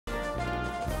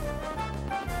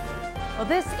Well,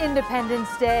 this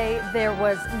Independence Day, there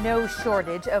was no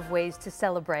shortage of ways to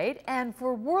celebrate. And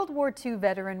for World War II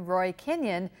veteran Roy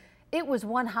Kinyon, it was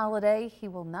one holiday he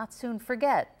will not soon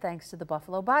forget, thanks to the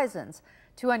Buffalo Bisons.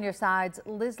 2 on your side's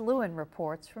Liz Lewin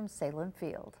reports from Sahlen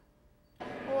Field.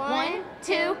 1,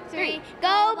 2, 3,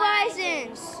 go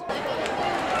Bisons!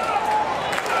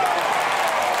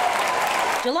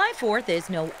 July 4th is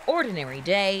no ordinary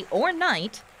day or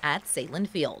night at Sahlen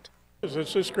Field.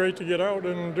 It's just great to get out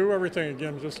and do everything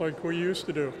again, just like we used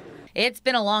to do. It's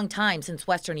been a long time since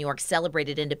Western New York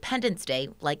celebrated Independence Day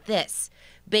like this.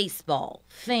 Baseball,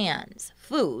 fans,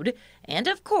 food, and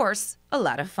of course, a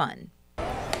lot of fun.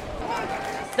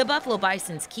 The Buffalo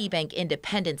Bisons KeyBank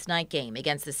Independence Night game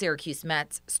against the Syracuse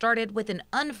Mets started with an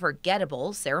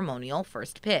unforgettable ceremonial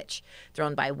first pitch,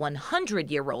 thrown by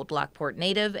 100-year-old Lockport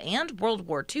native and World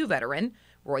War II veteran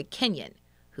Roy Kinyon,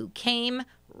 who came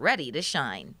ready to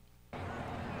shine.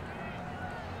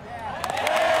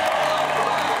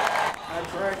 I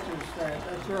practiced that,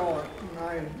 that's all,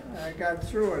 and I got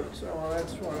through it, so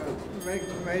that's what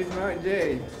made my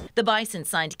day. The Bison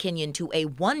signed Kinyon to a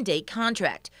one-day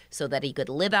contract so that he could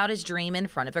live out his dream in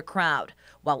front of a crowd,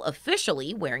 while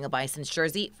officially wearing a Bison's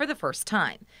jersey for the first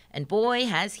time. And boy,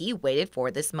 has he waited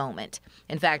for this moment.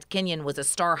 In fact, Kinyon was a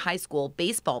star high school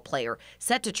baseball player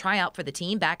set to try out for the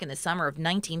team back in the summer of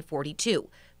 1942,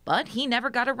 but he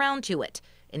never got around to it.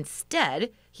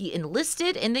 Instead, he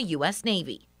enlisted in the U.S.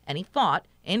 Navy, and he fought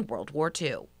in World War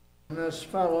II. And this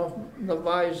fellow, the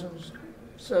Bisons,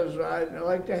 says, I'd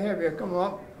like to have you come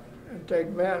up and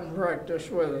take batting practice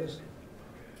with us.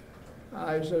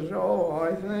 I says, oh,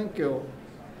 I thank you.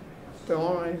 The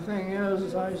only thing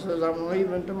is, I says, I'm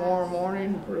leaving tomorrow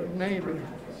morning for the Navy.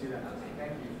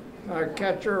 Our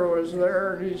catcher was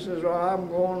there, and he says, well, I'm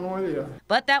going with you.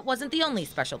 But that wasn't the only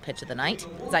special pitch of the night.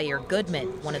 Zaire Goodman,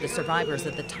 one of the survivors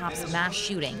of the Tops mass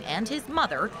shooting, and his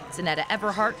mother, Zanetta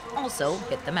Everhart, also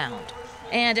hit the mound.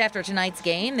 And after tonight's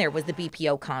game, there was the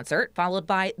BPO concert, followed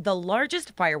by the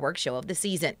largest fireworks show of the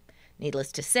season.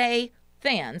 Needless to say,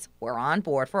 fans were on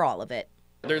board for all of it.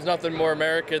 There's nothing more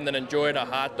American than enjoying a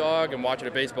hot dog and watching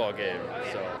a baseball game.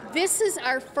 This is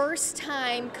our first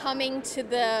time coming to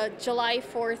the July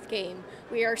 4th game.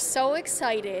 We are so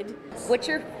excited. What's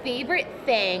your favorite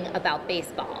thing about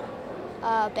baseball?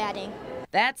 Batting.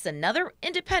 That's another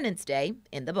Independence Day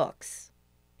in the books.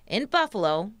 In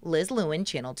Buffalo, Liz Lewin,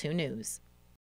 Channel 2 News.